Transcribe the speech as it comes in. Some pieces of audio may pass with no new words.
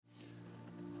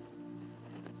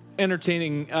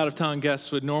Entertaining out-of-town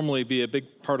guests would normally be a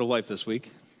big part of life this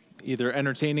week. Either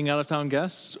entertaining out-of-town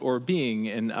guests or being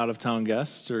an out-of-town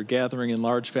guest or gathering in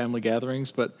large family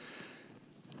gatherings, but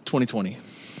 2020.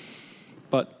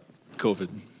 But COVID.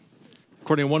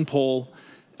 According to one poll,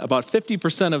 about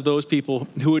 50% of those people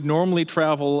who would normally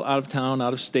travel out of town,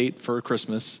 out of state for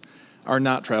Christmas are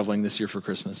not traveling this year for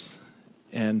Christmas.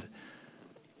 And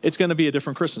it's going to be a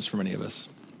different Christmas for many of us.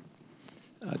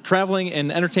 Traveling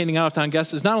and entertaining out-of-town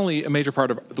guests is not only a major part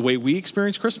of the way we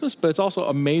experience Christmas, but it's also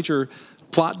a major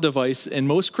plot device in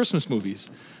most Christmas movies.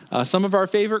 Some of our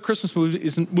favorite Christmas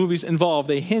movies involve,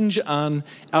 they hinge on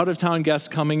out-of-town guests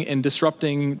coming and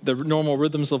disrupting the normal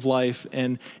rhythms of life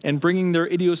and bringing their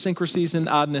idiosyncrasies and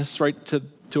oddness right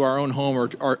to our own home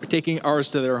or taking ours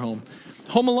to their home.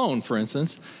 Home Alone, for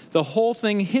instance, the whole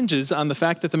thing hinges on the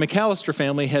fact that the McAllister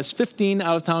family has 15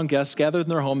 out-of-town guests gathered in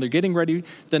their home. They're getting ready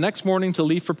the next morning to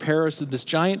leave for Paris, this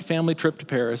giant family trip to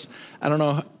Paris. I don't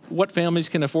know what families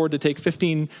can afford to take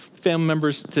 15 family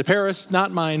members to Paris,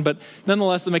 not mine, but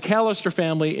nonetheless, the McAllister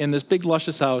family in this big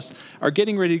luscious house are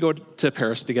getting ready to go to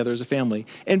Paris together as a family.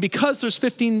 And because there's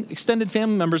 15 extended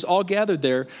family members all gathered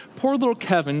there, poor little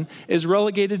Kevin is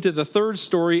relegated to the third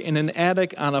story in an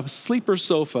attic on a sleeper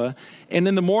sofa. And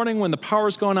in the morning when the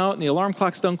power's gone out and the alarm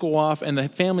clocks don't go off and the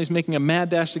family's making a mad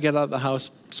dash to get out of the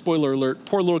house, spoiler alert,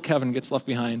 poor little Kevin gets left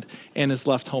behind and is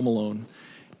left home alone.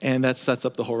 And that sets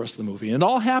up the whole rest of the movie. And it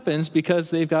all happens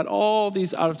because they've got all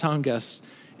these out-of-town guests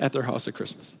at their house at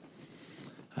Christmas.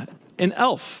 An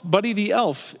elf, Buddy the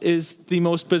Elf, is the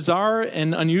most bizarre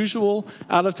and unusual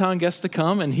out-of-town guest to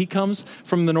come. And he comes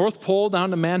from the North Pole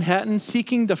down to Manhattan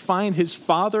seeking to find his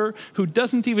father who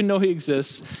doesn't even know he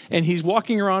exists. And he's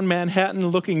walking around Manhattan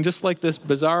looking just like this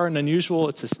bizarre and unusual.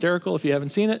 It's hysterical if you haven't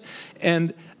seen it.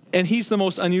 And he's the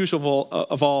most unusual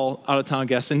of all out-of-town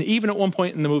guests. And even at one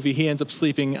point in the movie, he ends up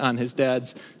sleeping on his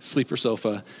dad's sleeper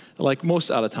sofa, like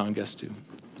most out-of-town guests do.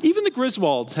 Even the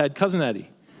Griswolds had Cousin Eddie.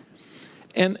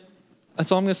 And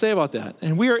that's all I'm going to say about that.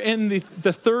 And we are in the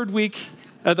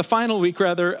final week,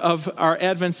 of our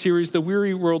Advent series, The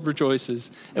Weary World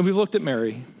Rejoices. And we've looked at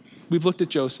Mary. We've looked at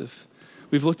Joseph.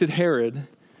 We've looked at Herod.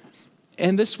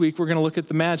 And this week, we're going to look at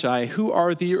the Magi, who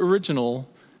are the original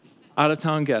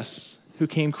out-of-town guests who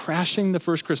came crashing the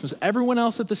first Christmas. Everyone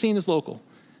else at the scene is local.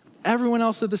 Everyone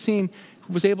else at the scene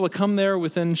was able to come there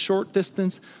within short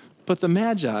distance. But the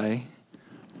Magi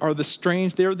are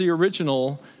they're the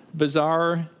original,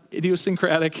 bizarre,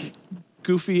 idiosyncratic,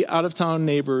 goofy, out-of-town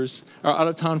neighbors, or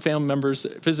out-of-town family members,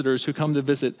 visitors who come to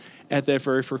visit at their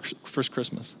very first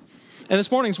Christmas. And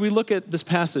this morning, as we look at this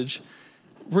passage,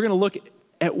 we're going to look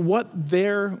at what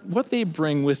they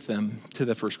bring with them to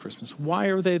the first Christmas. Why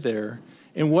are they there?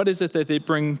 And what is it that they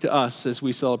bring to us as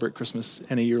we celebrate Christmas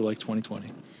in a year like 2020?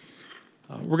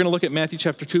 We're going to look at Matthew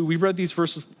chapter 2. We read these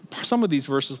verses, some of these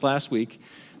verses last week.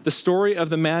 The story of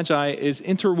the Magi is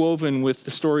interwoven with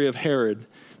the story of Herod.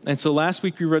 And so last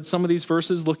week we read some of these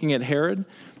verses looking at Herod.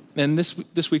 And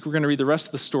this week we're going to read the rest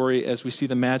of the story as we see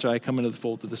the Magi come into the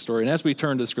fold of the story. And as we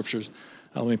turn to the scriptures,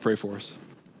 let me pray for us.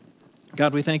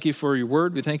 God, we thank you for your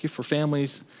word. We thank you for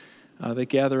families that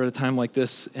gather at a time like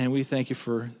this. And we thank you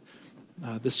for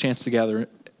this chance to gather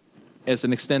as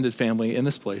an extended family in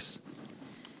this place.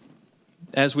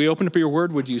 As we open up your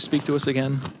word, would you speak to us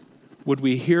again? Would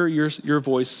we hear your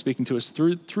voice speaking to us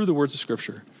through the words of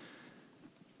Scripture?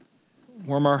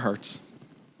 Warm our hearts.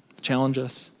 Challenge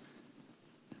us.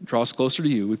 Draw us closer to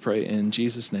you, we pray in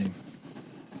Jesus' name.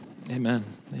 Amen.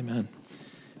 Amen.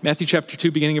 Matthew chapter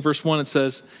 2, beginning of verse 1, it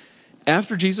says,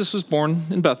 After Jesus was born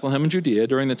in Bethlehem in Judea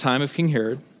during the time of King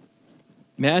Herod,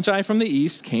 Magi from the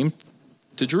east came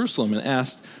to Jerusalem and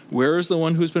asked, Where is the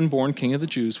one who's been born King of the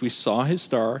Jews? We saw his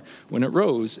star when it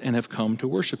rose and have come to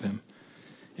worship him.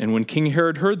 And when King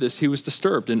Herod heard this, he was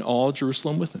disturbed, and all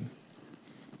Jerusalem with him.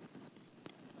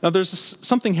 Now there's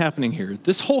something happening here.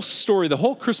 This whole story, the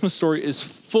whole Christmas story, is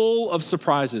full of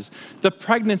surprises. The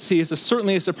pregnancy is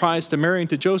certainly a surprise to Mary and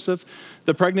to Joseph.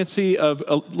 The pregnancy of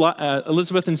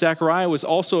Elizabeth and Zechariah was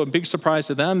also a big surprise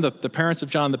to them, the parents of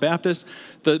John the Baptist.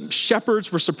 The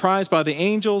shepherds were surprised by the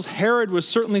angels. Herod was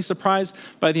certainly surprised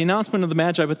by the announcement of the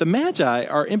Magi, but the Magi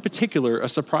are in particular a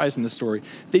surprise in the story.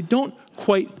 They don't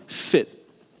quite fit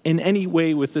in any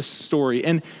way with this story.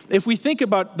 And if we think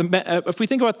about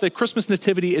the Christmas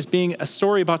nativity as being a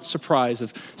story about surprise,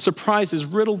 of surprises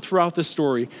riddled throughout the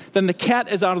story, then the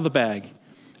cat is out of the bag.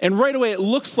 And right away, it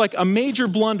looks like a major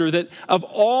blunder that of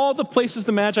all the places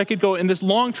the Magi could go in this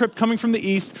long trip coming from the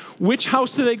east, which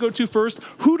house do they go to first?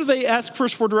 Who do they ask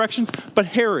first for directions? But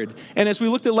Herod. And as we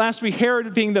looked at last week,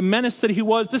 Herod being the menace that he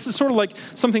was, this is sort of like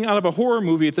something out of a horror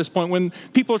movie at this point when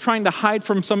people are trying to hide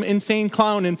from some insane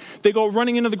clown and they go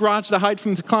running into the garage to hide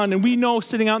from the clown. And we know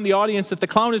sitting out in the audience that the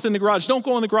clown is in the garage. Don't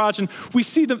go in the garage. And we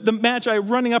see the Magi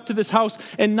running up to this house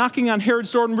and knocking on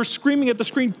Herod's door, and we're screaming at the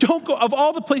screen, don't go. Of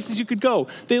all the places you could go,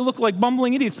 they look like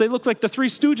bumbling idiots. They look like the Three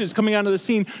Stooges coming onto the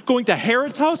scene, going to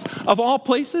Herod's house, of all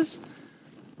places.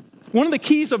 One of the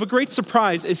keys of a great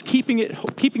surprise is keeping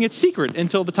it secret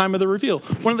until the time of the reveal.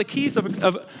 One of the keys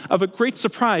of a great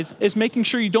surprise is making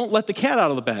sure you don't let the cat out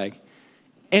of the bag.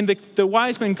 And the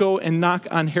wise men go and knock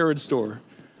on Herod's door.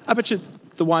 I bet you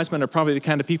the wise men are probably the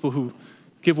kind of people who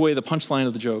give away the punchline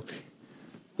of the joke.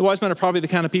 The wise men are probably the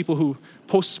kind of people who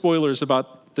post spoilers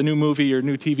about the new movie or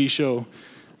new TV show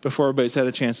before everybody's had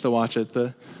a chance to watch it.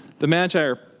 The Magi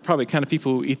are probably the kind of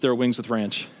people who eat their wings with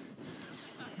ranch.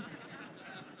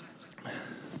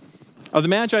 Are the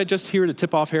Magi just here to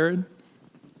tip off Herod?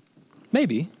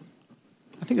 Maybe.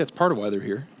 I think that's part of why they're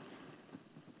here.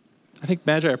 I think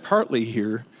Magi are partly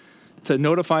here to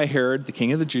notify Herod, the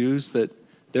king of the Jews, that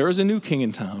there is a new king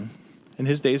in town and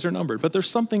his days are numbered. But there's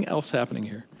something else happening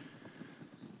here.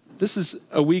 This is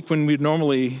a week when we'd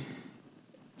normally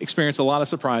experience a lot of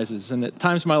surprises. And at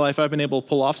times in my life, I've been able to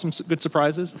pull off some good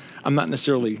surprises. I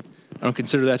don't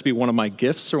consider that to be one of my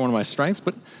gifts or one of my strengths,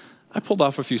 but I pulled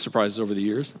off a few surprises over the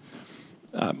years.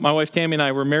 My wife Tammy and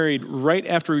I were married right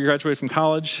after we graduated from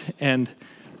college, and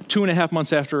 2.5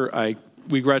 months after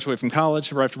we graduated from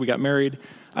college, or after we got married,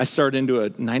 I started into a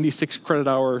 96 credit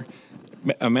hour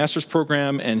master's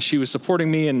program, and she was supporting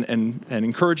me and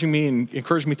encouraging me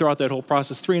throughout that whole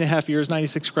process. 3.5 years,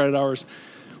 96 credit hours.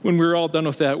 When we were all done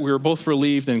with that, we were both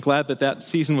relieved and glad that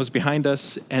season was behind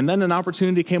us. And then an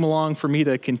opportunity came along for me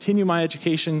to continue my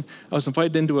education. I was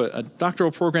invited into a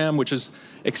doctoral program, which is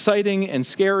exciting and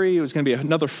scary. It was going to be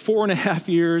another 4.5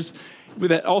 years.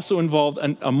 That also involved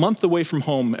a month away from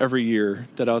home every year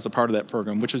that I was a part of that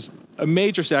program, which was a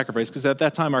major sacrifice because at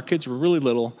that time our kids were really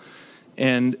little.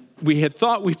 And we had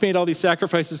thought we'd made all these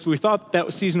sacrifices. We thought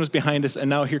that season was behind us, and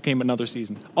now here came another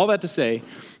season. All that to say,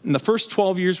 in the first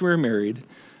 12 years we were married,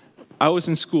 I was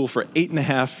in school for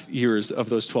 8.5 years of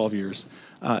those 12 years.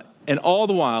 And all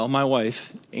the while, my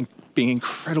wife, being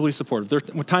incredibly supportive. There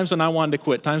were times when I wanted to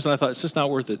quit, times when I thought it's just not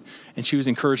worth it. And she was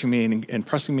encouraging me and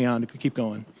pressing me on to keep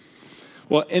going.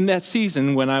 Well, in that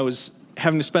season, when I was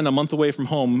having to spend a month away from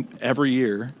home every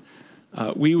year,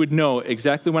 we would know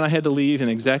exactly when I had to leave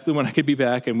and exactly when I could be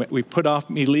back. And we put off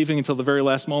me leaving until the very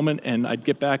last moment, and I'd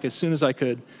get back as soon as I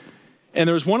could. And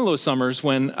there was one of those summers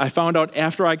when I found out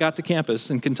after I got to campus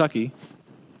in Kentucky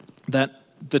that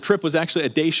the trip was actually a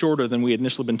day shorter than we had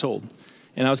initially been told.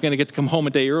 And I was going to get to come home a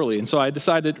day early. And so I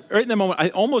decided, right in that moment, I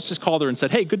almost just called her and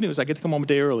said, hey, good news, I get to come home a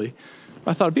day early.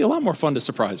 But I thought it'd be a lot more fun to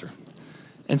surprise her.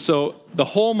 And so the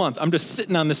whole month, I'm just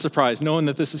sitting on this surprise, knowing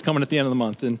that this is coming at the end of the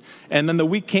month. And then the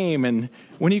week came, and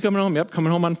when are you coming home? Yep,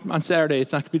 coming home on Saturday.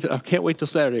 It's not going to be, I can't wait till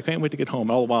Saturday. I can't wait to get home,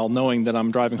 all the while knowing that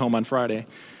I'm driving home on Friday.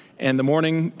 And the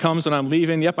morning comes when I'm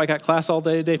leaving. Yep, I got class all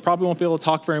day today. Probably won't be able to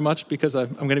talk very much because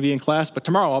I'm going to be in class, but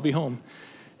tomorrow I'll be home.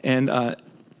 And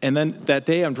then that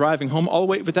day I'm driving home all the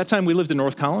way. But that time we lived in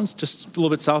North Collins, just a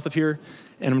little bit south of here.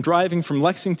 And I'm driving from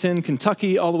Lexington,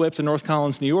 Kentucky, all the way up to North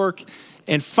Collins, New York.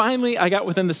 And finally I got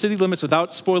within the city limits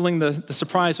without spoiling the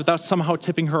surprise, without somehow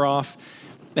tipping her off.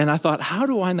 And I thought, how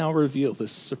do I now reveal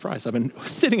this surprise? I've been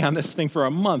sitting on this thing for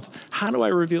a month. How do I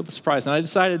reveal the surprise? And I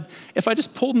decided if I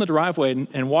just pulled in the driveway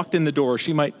and walked in the door,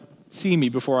 she might see me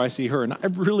before I see her. And I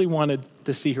really wanted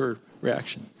to see her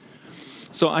reaction.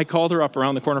 So I called her up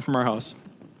around the corner from our house.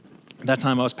 At that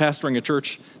time, I was pastoring a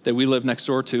church that we lived next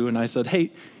door to. And I said,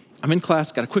 hey, I'm in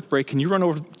class, got a quick break. Can you run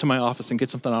over to my office and get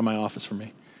something out of my office for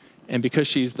me? And because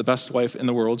she's the best wife in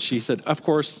the world, she said, of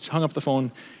course, hung up the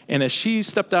phone. And as she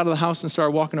stepped out of the house and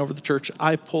started walking over to the church,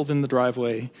 I pulled in the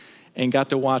driveway and got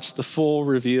to watch the full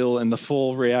reveal and the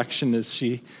full reaction as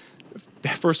she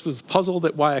at first was puzzled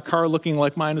at why a car looking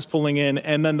like mine was pulling in,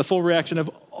 and then the full reaction of,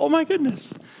 oh my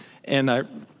goodness. And I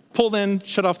pulled in,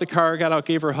 shut off the car, got out,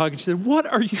 gave her a hug, and she said, what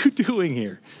are you doing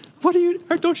here?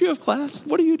 Don't you have class?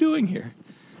 What are you doing here?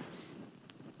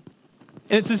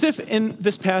 And it's as if in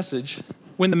this passage,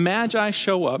 when the Magi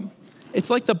show up,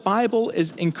 it's like the Bible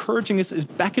is encouraging us, is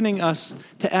beckoning us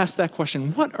to ask that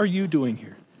question, what are you doing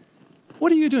here?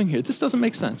 What are you doing here? This doesn't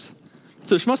make sense.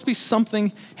 There must be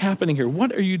something happening here.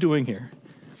 What are you doing here?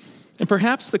 And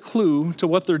perhaps the clue to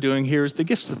what they're doing here is the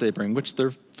gifts that they bring, which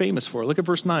they're famous for. Look at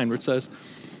verse 9 where it says,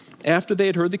 after they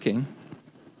had heard the king,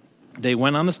 They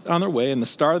went on their way, and the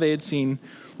star they had seen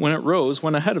when it rose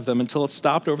went ahead of them until it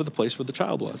stopped over the place where the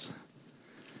child was.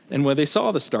 And when they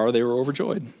saw the star, they were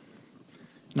overjoyed.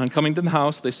 And on coming to the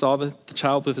house, they saw the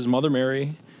child with his mother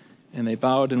Mary, and they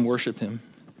bowed and worshiped him.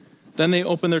 Then they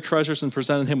opened their treasures and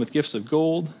presented him with gifts of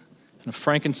gold and of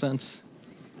frankincense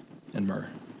and myrrh.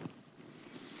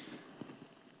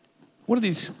 What do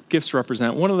these gifts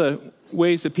represent? One of the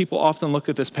ways that people often look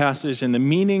at this passage and the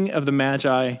meaning of the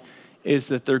Magi is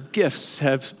that their gifts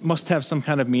must have some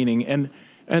kind of meaning.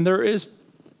 And there is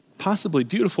possibly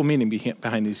beautiful meaning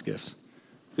behind these gifts.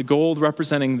 The gold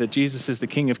representing that Jesus is the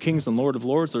King of Kings and Lord of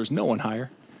Lords. There's no one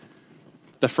higher.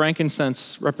 The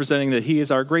frankincense representing that he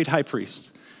is our great high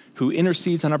priest who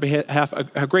intercedes on our behalf,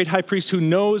 a great high priest who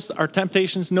knows our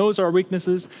temptations, knows our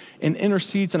weaknesses, and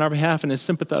intercedes on our behalf and is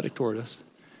sympathetic toward us.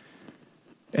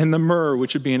 And the myrrh,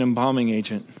 which would be an embalming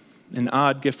agent, an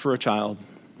odd gift for a child,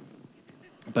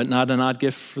 but not an odd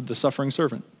gift for the suffering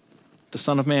servant, the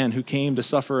Son of Man who came to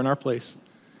suffer in our place,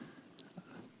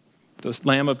 the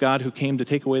Lamb of God who came to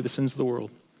take away the sins of the world.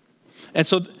 And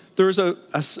so there's a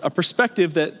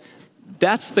perspective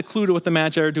that's the clue to what the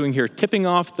Magi are doing here, tipping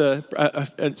off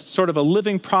a sort of a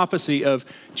living prophecy of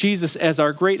Jesus as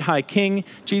our great high king,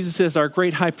 Jesus as our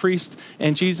great high priest,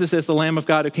 and Jesus as the Lamb of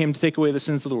God who came to take away the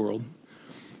sins of the world.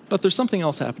 But there's something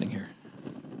else happening here.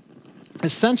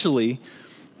 Essentially,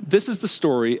 this is the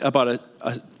story about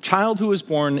a child who was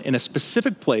born in a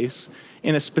specific place,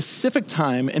 in a specific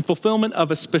time, in fulfillment of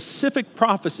a specific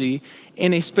prophecy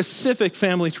in a specific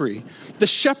family tree. The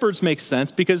shepherds make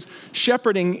sense because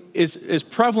shepherding is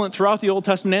prevalent throughout the Old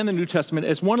Testament and the New Testament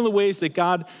as one of the ways that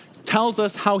God tells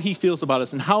us how he feels about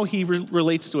us and how he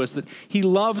relates to us, that he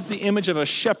loves the image of a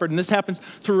shepherd. And this happens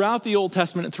throughout the Old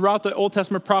Testament and throughout the Old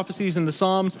Testament prophecies and the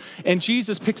Psalms. And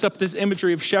Jesus picks up this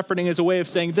imagery of shepherding as a way of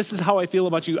saying, this is how I feel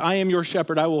about you. I am your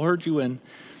shepherd. I will herd you in.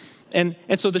 And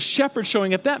so the shepherd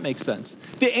showing up, that makes sense.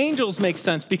 The angels make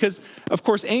sense because, of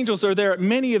course, angels are there at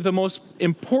many of the most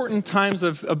important times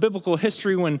of biblical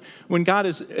history when God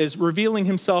is revealing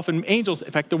himself. And angels, in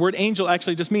fact, the word angel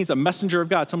actually just means a messenger of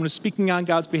God, someone who's speaking on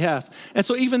God's behalf. And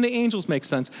so even the angels make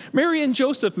sense. Mary and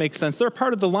Joseph make sense. They're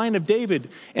part of the line of David.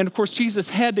 And, of course, Jesus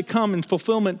had to come in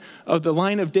fulfillment of the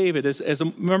line of David as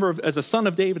a son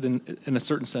of David in a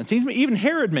certain sense. Even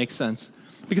Herod makes sense.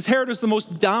 Because Herod was the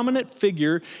most dominant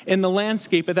figure in the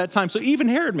landscape at that time. So even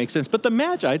Herod makes sense. But the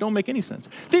Magi don't make any sense.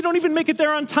 They don't even make it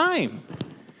there on time.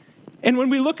 And when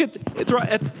we look at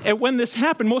when this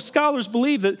happened, most scholars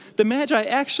believe that the Magi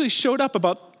actually showed up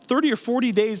about 30 or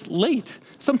 40 days late,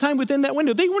 sometime within that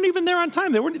window. They weren't even there on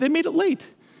time. They made it late.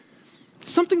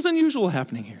 Something's unusual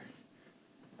happening here.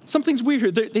 Something's weird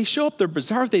here. They show up, they're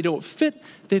bizarre, they don't fit,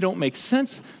 they don't make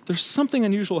sense. There's something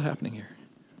unusual happening here.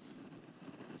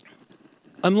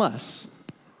 Unless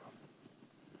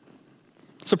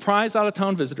surprise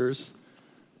out-of-town visitors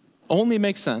only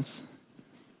make sense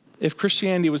if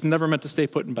Christianity was never meant to stay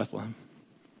put in Bethlehem.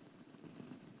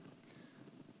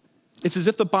 It's as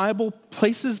if the Bible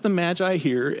places the Magi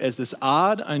here as this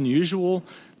odd, unusual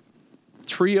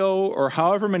trio, or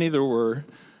however many there were,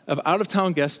 of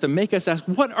out-of-town guests to make us ask,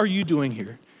 what are you doing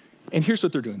here? And here's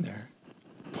what they're doing there.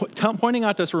 Pointing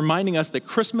out to us, reminding us that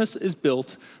Christmas is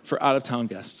built for out-of-town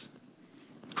guests.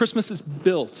 Christmas is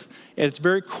built at its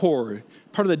very core.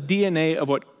 Part of the DNA of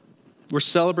what we're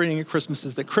celebrating at Christmas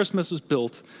is that Christmas was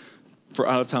built for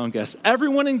out-of-town guests.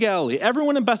 Everyone in Galilee,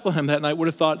 everyone in Bethlehem that night would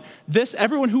have thought this,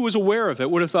 everyone who was aware of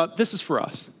it would have thought, this is for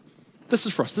us. This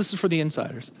is for us. This is for the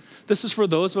insiders. This is for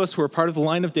those of us who are part of the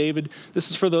line of David. This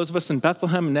is for those of us in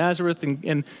Bethlehem and Nazareth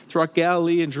and throughout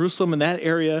Galilee and Jerusalem and that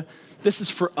area. This is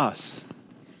for us.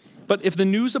 But if the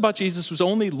news about Jesus was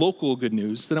only local good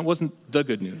news, then it wasn't the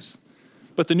good news.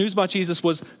 But the news about Jesus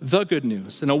was the good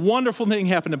news. And a wonderful thing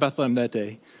happened in Bethlehem that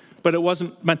day. But it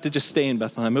wasn't meant to just stay in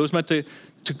Bethlehem. It was meant to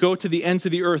go to the ends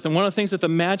of the earth. And one of the things that the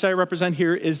Magi represent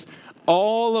here is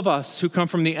all of us who come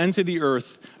from the ends of the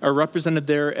earth are represented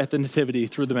there at the Nativity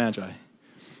through the Magi.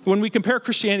 When we compare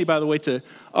Christianity, by the way, to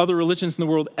other religions in the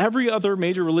world, every other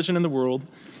major religion in the world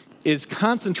is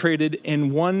concentrated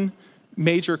in one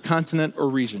major continent or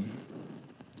region.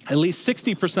 At least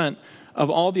 60% of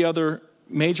all the other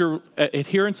major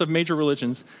adherents of major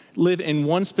religions live in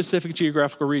one specific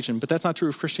geographical region, but that's not true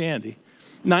of Christianity.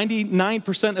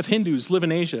 99% of Hindus live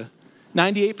in Asia.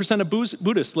 98% of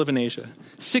Buddhists live in Asia.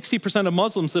 60% of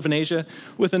Muslims live in Asia,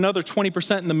 with another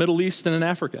 20% in the Middle East and in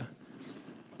Africa.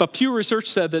 But Pew Research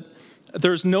said that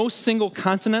there's no single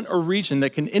continent or region that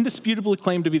can indisputably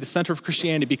claim to be the center of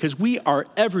Christianity because we are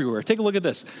everywhere. Take a look at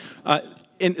this.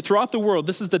 throughout the world,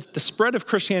 this is the spread of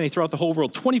Christianity throughout the whole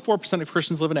world. 24% of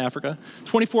Christians live in Africa,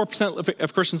 24%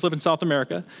 of Christians live in South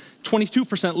America,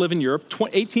 22% live in Europe,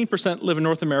 18% live in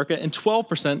North America, and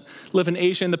 12% live in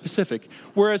Asia and the Pacific.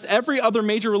 Whereas every other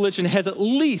major religion has at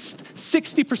least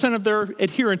 60% of their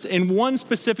adherents in one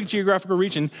specific geographical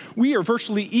region, we are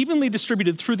virtually evenly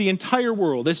distributed through the entire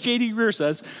world. As J.D. Greer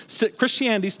says,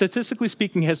 Christianity, statistically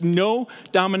speaking, has no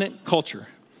dominant culture.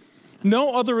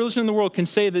 No other religion in the world can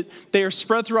say that they are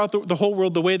spread throughout the whole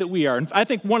world the way that we are. And I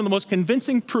think one of the most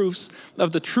convincing proofs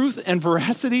of the truth and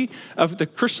veracity of the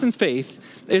Christian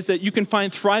faith is that you can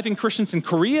find thriving Christians in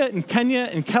Korea, in Kenya,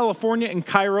 in California, in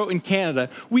Cairo, in Canada.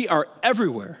 We are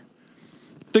everywhere.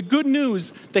 The good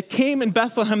news that came in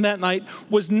Bethlehem that night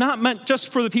was not meant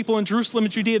just for the people in Jerusalem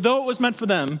and Judea, though it was meant for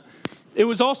them. It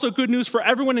was also good news for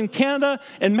everyone in Canada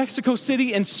and Mexico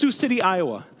City and Sioux City,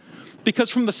 Iowa.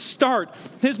 Because from the start,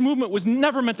 his movement was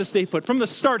never meant to stay put. From the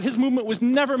start, his movement was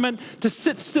never meant to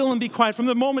sit still and be quiet. From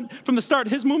the start,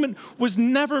 his movement was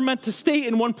never meant to stay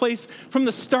in one place. From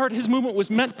the start, his movement was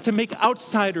meant to make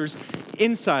outsiders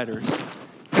insiders.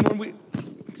 And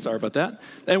sorry about that.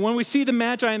 And when we see the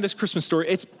Magi in this Christmas story,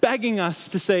 it's begging us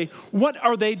to say, what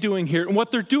are they doing here? And what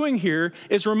they're doing here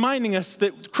is reminding us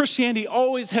that Christianity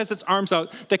always has its arms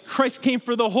out, that Christ came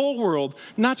for the whole world,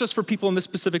 not just for people in this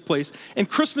specific place. And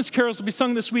Christmas carols will be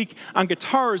sung this week on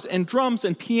guitars and drums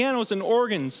and pianos and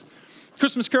organs.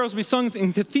 Christmas carols will be sung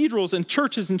in cathedrals and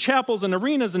churches and chapels and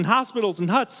arenas and hospitals and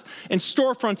huts and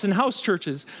storefronts and house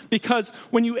churches. Because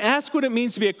when you ask what it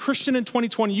means to be a Christian in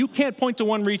 2020, you can't point to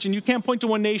one region, you can't point to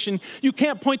one nation, you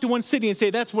can't point to one city and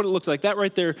say, that's what it looks like, that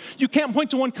right there. You can't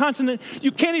point to one continent,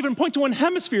 you can't even point to one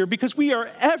hemisphere because we are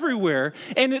everywhere.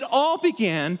 And it all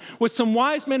began with some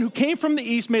wise men who came from the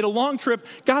east, made a long trip,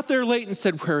 got there late and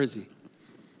said, where is he?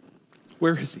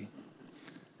 Where is he?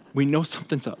 We know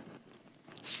something's up.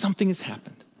 Something has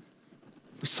happened.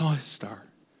 We saw his star.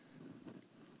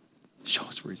 Show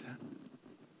us where he's at.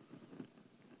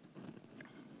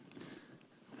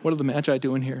 What are the Magi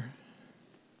doing here?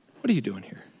 What are you doing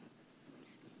here?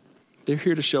 They're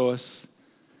here to show us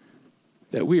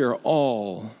that we are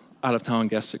all out-of-town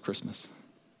guests at Christmas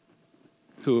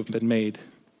who have been made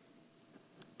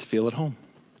to feel at home.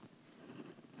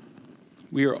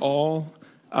 We are all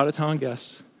out-of-town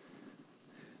guests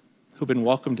who've been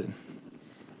welcomed in.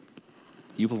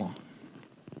 You belong.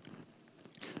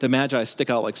 The Magi stick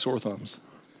out like sore thumbs.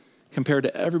 Compared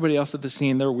to everybody else at the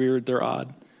scene, they're weird, they're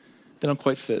odd. They don't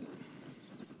quite fit.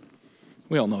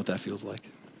 We all know what that feels like.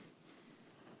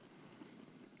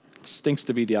 It stinks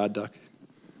to be the odd duck.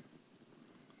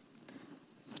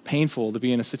 It's painful to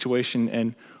be in a situation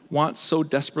and want so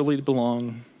desperately to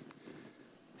belong,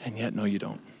 and yet no, you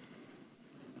don't.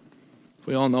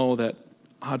 We all know that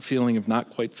odd feeling of not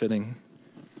quite fitting.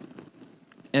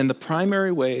 And the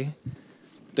primary way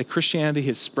that Christianity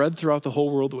has spread throughout the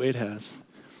whole world the way it has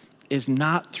is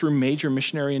not through major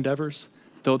missionary endeavors,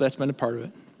 though that's been a part of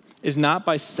it. Is not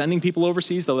by sending people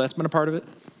overseas, though that's been a part of it.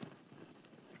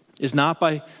 Is not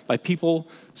by people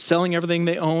selling everything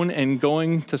they own and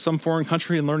going to some foreign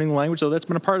country and learning the language, though that's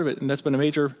been a part of it. And that's been a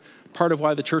major part of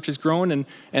why the church has grown. And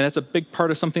that's a big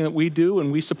part of something that we do.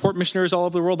 And we support missionaries all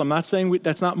over the world. I'm not saying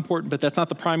that's not important, but that's not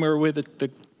the primary way that the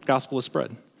gospel is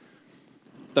spread.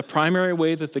 The primary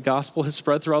way that the gospel has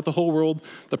spread throughout the whole world,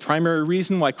 the primary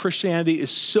reason why Christianity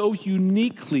is so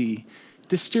uniquely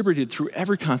distributed through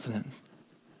every continent,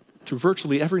 through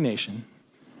virtually every nation,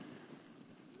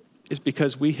 is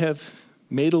because we have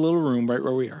made a little room right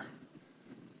where we are.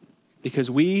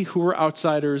 Because we who are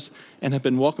outsiders and have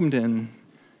been welcomed in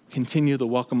continue to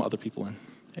welcome other people in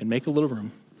and make a little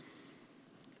room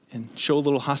and show a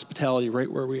little hospitality right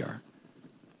where we are.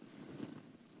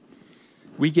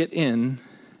 We get in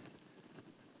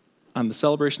on the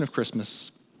celebration of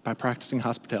Christmas by practicing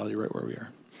hospitality right where we are.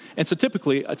 And so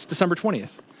typically, it's December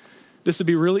 20th. This would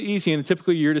be really easy in a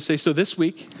typical year to say, so this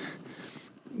week,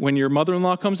 when your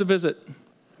mother-in-law comes to visit,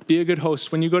 be a good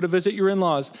host. When you go to visit your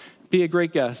in-laws, be a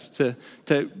great guest.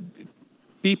 To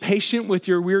be patient with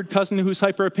your weird cousin who's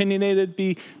hyper-opinionated.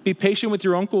 Be patient with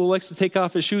your uncle who likes to take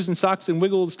off his shoes and socks and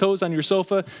wiggle his toes on your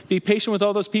sofa. Be patient with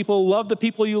all those people. Love the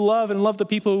people you love and love the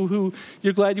people who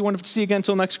you're glad you won't have to see again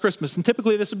until next Christmas. And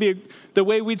typically this would be the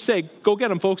way we'd say, go get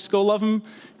them, folks. Go love them.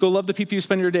 Go love the people you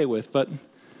spend your day with. But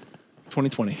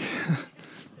 2020.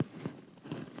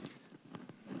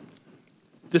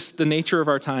 The nature of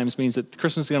our times means that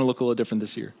Christmas is going to look a little different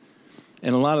this year.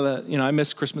 And a lot of that, I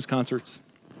miss Christmas concerts.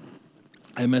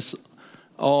 I miss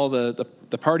all the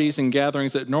parties and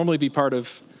gatherings that normally be part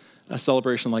of a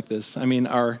celebration like this. I mean,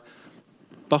 our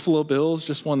Buffalo Bills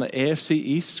just won the AFC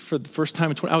East for the first time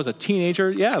in 20. I was a teenager.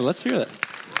 Yeah, let's hear that.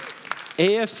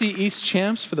 AFC East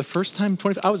champs for the first time in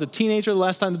 25. I was a teenager the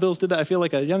last time the Bills did that. I feel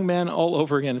like a young man all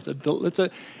over again.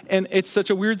 And it's such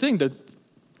a weird thing to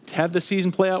have the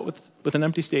season play out with an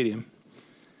empty stadium.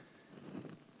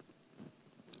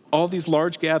 All these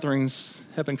large gatherings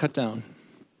have been cut down,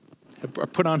 are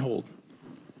put on hold.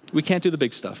 We can't do the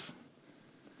big stuff.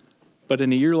 But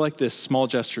in a year like this, small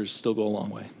gestures still go a long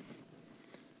way.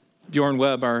 Bjorn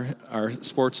Webb, our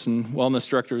sports and wellness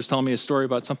director, was telling me a story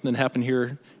about something that happened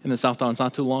here in the South Downs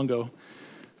not too long ago.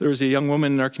 There was a young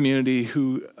woman in our community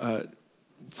who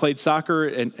played soccer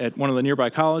at one of the nearby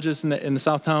colleges in the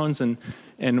South Downs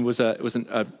and was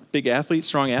a big athlete,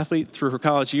 strong athlete through her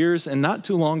college years, and not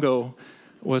too long ago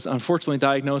was unfortunately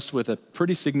diagnosed with a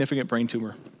pretty significant brain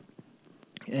tumor.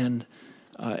 And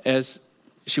as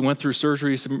she went through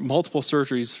surgeries, multiple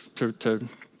surgeries to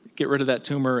get rid of that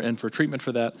tumor and for treatment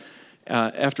for that,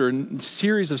 after a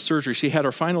series of surgeries, she had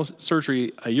her final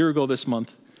surgery a year ago this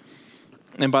month.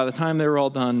 And by the time they were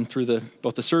all done through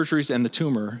both the surgeries and the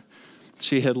tumor,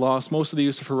 she had lost most of the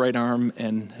use of her right arm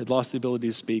and had lost the ability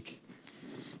to speak.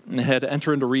 And had to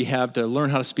enter into rehab to learn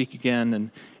how to speak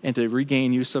again and to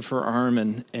regain use of her arm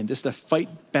and just to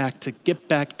fight back, to get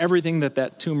back everything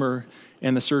that tumor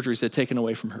and the surgeries had taken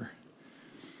away from her.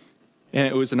 And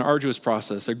it was an arduous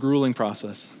process, a grueling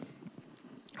process.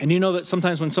 And you know that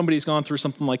sometimes when somebody's gone through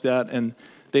something like that and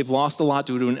they've lost a lot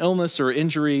due to an illness or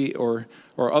injury or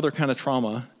other kind of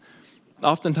trauma,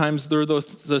 oftentimes there are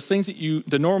those things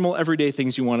the normal everyday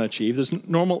things you want to achieve, those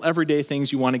normal everyday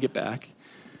things you want to get back.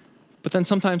 But then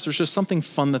sometimes there's just something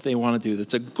fun that they want to do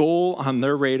that's a goal on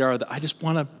their radar that I just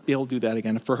want to be able to do that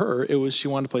again. For her, it was she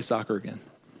wanted to play soccer again.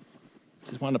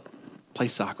 She just wanted to play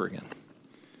soccer again.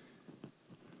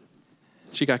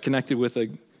 She got connected with a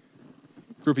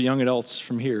group of young adults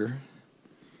from here.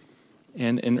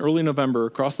 And in early November,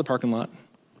 across the parking lot,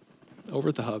 over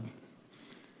at the hub,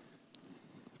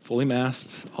 fully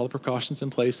masked, all the precautions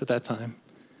in place at that time,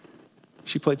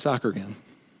 she played soccer again.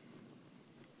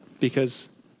 Because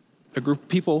a group of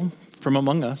people from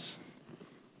among us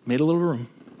made a little room,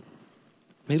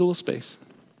 made a little space,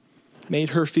 made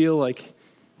her feel like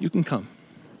you can come.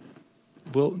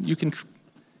 Well, you can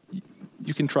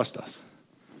trust us.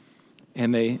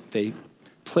 And they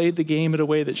played the game in a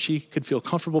way that she could feel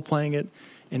comfortable playing it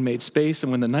and made space.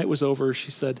 And when the night was over, she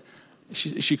said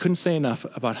she couldn't say enough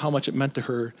about how much it meant to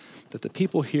her that the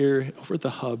people here over at the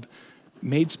hub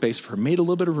made space for her, made a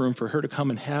little bit of room for her to come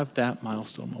and have that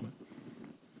milestone moment.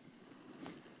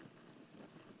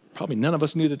 Probably none of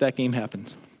us knew that game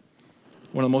happened.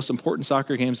 One of the most important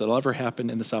soccer games that'll ever happen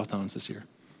in the South Downs this year.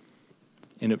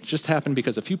 And it just happened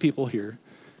because a few people here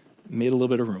made a little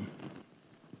bit of room.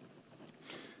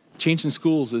 Changing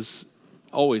schools is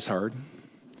always hard.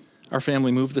 Our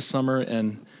family moved this summer,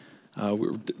 and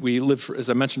we lived, as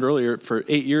I mentioned earlier, for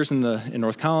 8 years in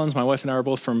North Collins. My wife and I are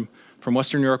both from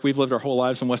Western New York. We've lived our whole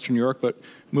lives in Western New York, but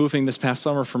moving this past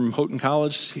summer from Houghton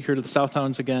College here to the South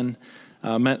Downs again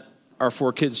meant our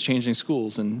 4 kids changing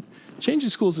schools. And changing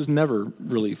schools is never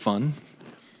really fun.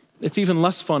 It's even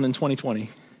less fun in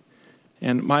 2020.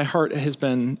 And my heart has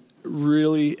been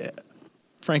really,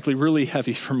 frankly, really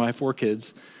heavy for my 4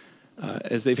 kids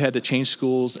as they've had to change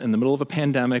schools in the middle of a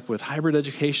pandemic with hybrid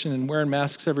education and wearing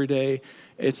masks every day.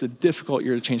 It's a difficult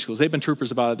year to change schools. They've been troopers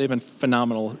about it. They've been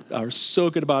phenomenal. Are so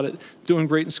good about it, doing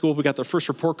great in school. We got their first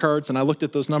report cards, and I looked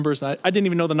at those numbers, and I didn't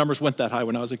even know the numbers went that high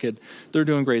when I was a kid. They're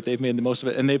doing great. They've made the most of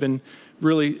it, and they've been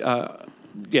really,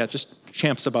 just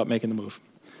champs about making the move.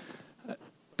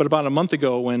 But about a month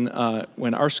ago, when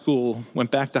our school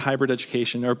went back to hybrid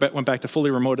education, or went back to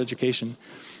fully remote education,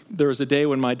 there was a day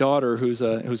when my daughter, who's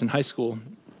in high school,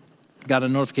 got a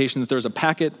notification that there was a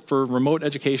packet for remote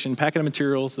education, packet of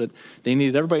materials that they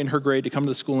needed everybody in her grade to come to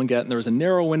the school and get, and there was a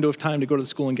narrow window of time to go to the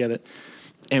school and get it.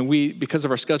 And we, because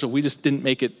of our schedule, we just didn't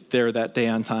make it there that day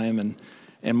on time.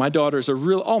 And my daughters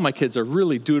all my kids are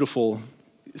really dutiful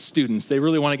students. They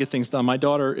really want to get things done. My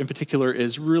daughter in particular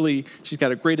she's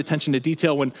got a great attention to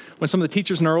detail. When some of the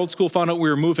teachers in our old school found out we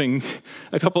were moving,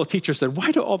 a couple of teachers said,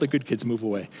 "Why do all the good kids move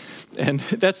away?" And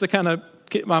that's the kind of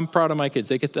kid, I'm proud of my kids.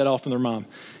 They get that all from their mom.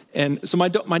 And so my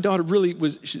daughter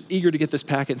she's eager to get this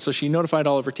packet. And so she notified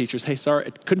all of her teachers, "Hey, sorry, I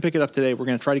couldn't pick it up today. We're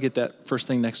going to try to get that first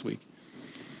thing next week."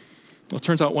 Well, it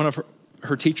turns out one of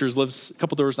her teachers lives a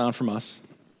couple doors down from us.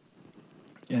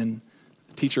 And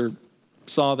the teacher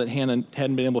saw that Hannah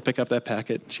hadn't been able to pick up that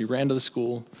packet. She ran to the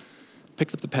school,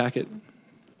 picked up the packet,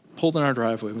 pulled in our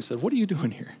driveway. We said, "What are you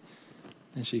doing here?"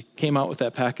 And she came out with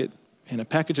that packet and a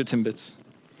package of Timbits.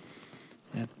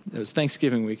 And it was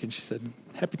Thanksgiving week, and she said,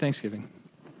 "Happy Thanksgiving.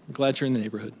 I'm glad you're in the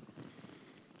neighborhood."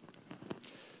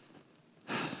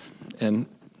 And,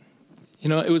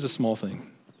 it was a small thing.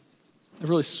 a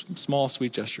really small,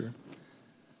 sweet gesture.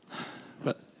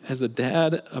 But as the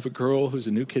dad of a girl who's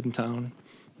a new kid in town,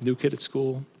 new kid at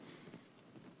school,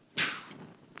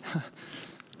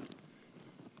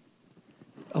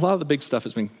 a lot of the big stuff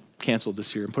has been canceled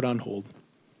this year and put on hold.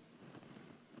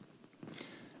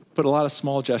 But a lot of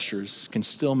small gestures can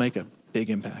still make a big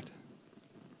impact.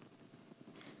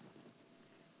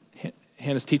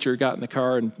 Hannah's teacher got in the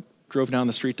car and drove down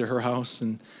the street to her house,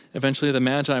 and eventually the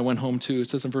Magi went home too. It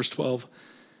says in verse 12,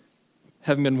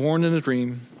 having been warned in a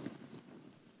dream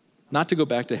not to go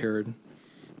back to Herod,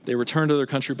 they returned to their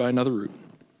country by another route.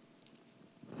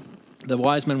 The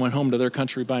wise men went home to their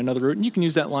country by another route, and you can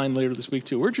use that line later this week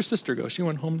too. Where'd your sister go? She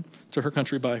went home to her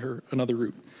country by another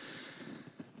route.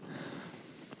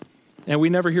 And we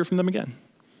never hear from them again.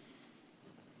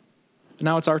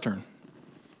 Now it's our turn.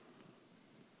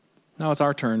 Now it's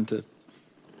our turn to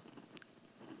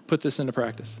put this into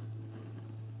practice.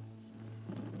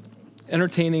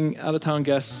 Entertaining out-of-town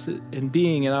guests and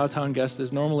being an out-of-town guest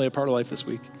is normally a part of life this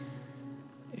week.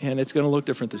 And it's going to look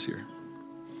different this year.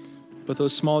 But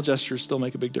those small gestures still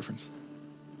make a big difference.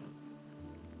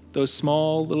 Those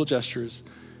small little gestures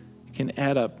can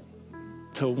add up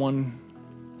to one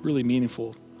really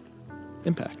meaningful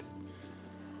impact.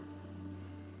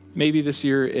 Maybe this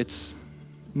year it's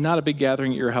not a big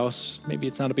gathering at your house. Maybe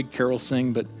it's not a big carol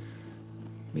sing, but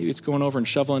maybe it's going over and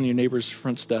shoveling your neighbor's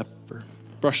front step or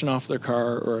brushing off their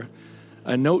car, or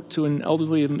a note to an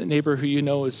elderly neighbor who you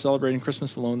know is celebrating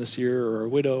Christmas alone this year, or a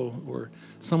widow, or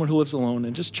someone who lives alone,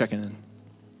 and just checking in.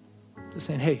 Just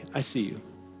saying, hey, I see you.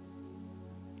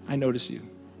 I notice you.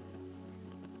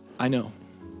 I know.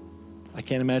 I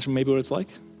can't imagine maybe what it's like,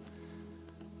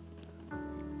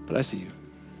 but I see you.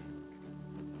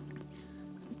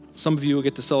 Some of you will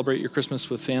get to celebrate your Christmas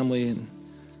with family, and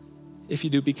if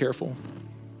you do, be careful.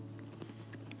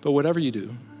 But whatever you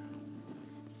do,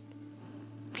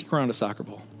 kick around a soccer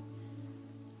ball.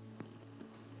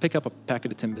 Pick up a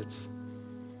packet of Timbits.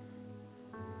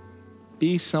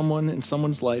 Be someone in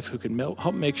someone's life who can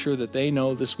help make sure that they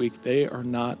know this week they are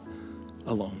not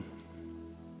alone.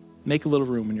 Make a little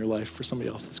room in your life for somebody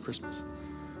else this Christmas.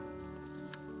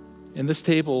 And this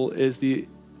table is the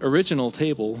original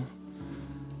table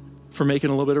for making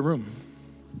a little bit of room.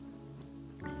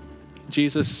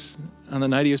 Jesus, on the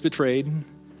night he was betrayed,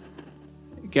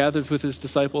 gathered with his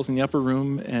disciples in the upper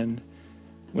room, and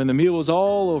when the meal was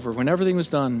all over, when everything was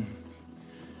done,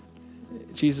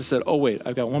 Jesus said, oh wait,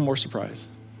 I've got one more surprise.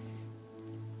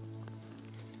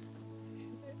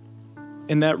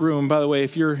 In that room, by the way,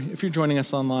 if you're joining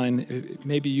us online,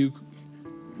 maybe you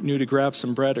knew to grab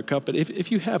some bread or cup, but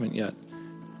if you haven't yet,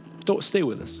 don't stay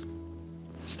with us.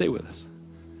 Stay with us.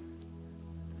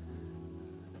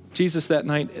 Jesus that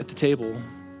night at the table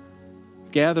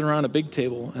gathered around a big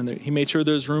table, and he made sure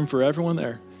there was room for everyone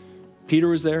there. Peter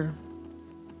was there.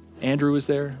 Andrew was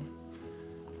there.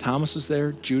 Thomas was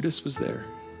there. Judas was there.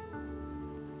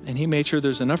 And he made sure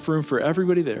there's enough room for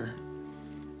everybody there.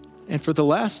 And for the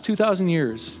last 2,000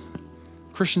 years,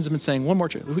 Christians have been saying, one more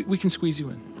chair. We can squeeze you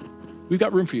in. We've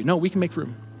got room for you. No, we can make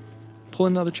room. Pull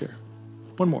in another chair.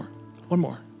 One more. One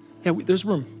more. Yeah, there's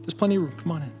room. There's plenty of room.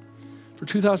 Come on in. For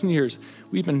 2,000 years,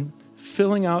 we've been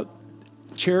filling out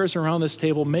chairs around this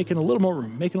table, making a little more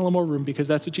room, because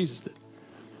that's what Jesus did.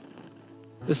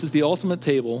 This is the ultimate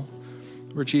table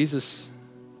where Jesus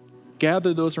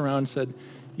gathered those around and said,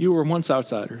 you were once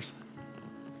outsiders.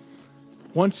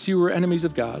 Once you were enemies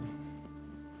of God.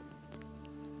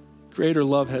 Greater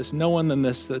love has no one than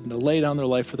this, than to lay down their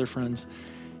life for their friends.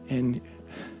 And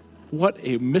what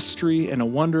a mystery and a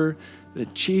wonder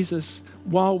that Jesus,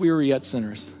 while we were yet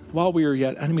sinners, while we were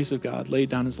yet enemies of God, laid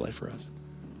down his life for us.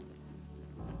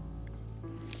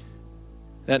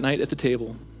 That night at the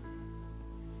table,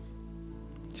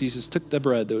 Jesus took the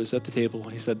bread that was at the table.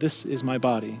 He said, this is my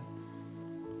body,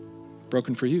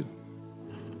 broken for you.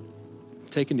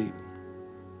 Take and eat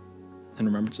in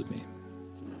remembrance of me.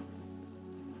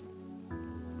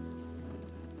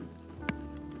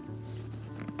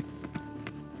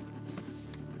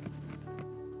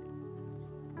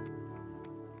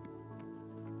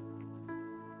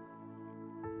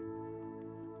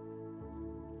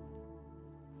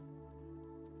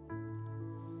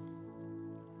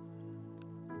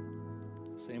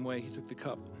 Same way, he took the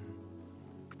cup.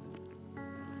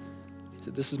 He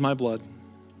said, this is my blood,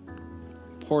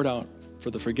 poured out for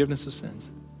the forgiveness of sins.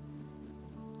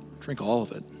 Drink all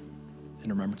of it in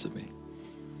remembrance of me.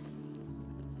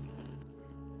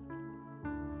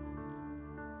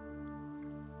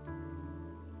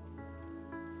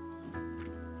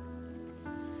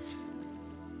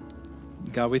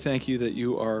 God, we thank you that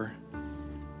you are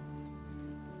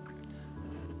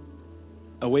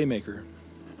a waymaker,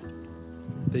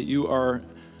 that you are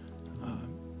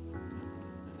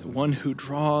one who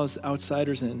draws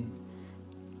outsiders in,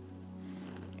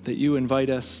 that you invite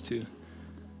us to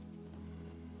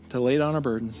lay down our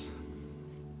burdens,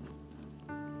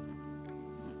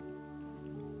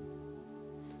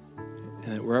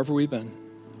 and that wherever we've been,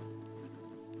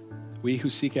 we who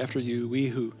seek after you, we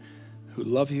who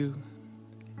love you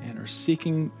and are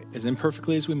seeking as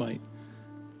imperfectly as we might,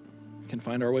 can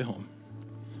find our way home.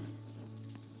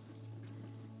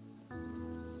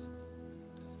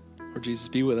 Lord Jesus,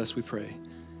 be with us, we pray.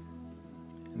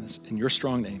 In your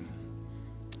strong name,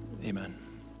 amen.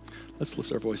 Let's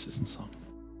lift our voices in song.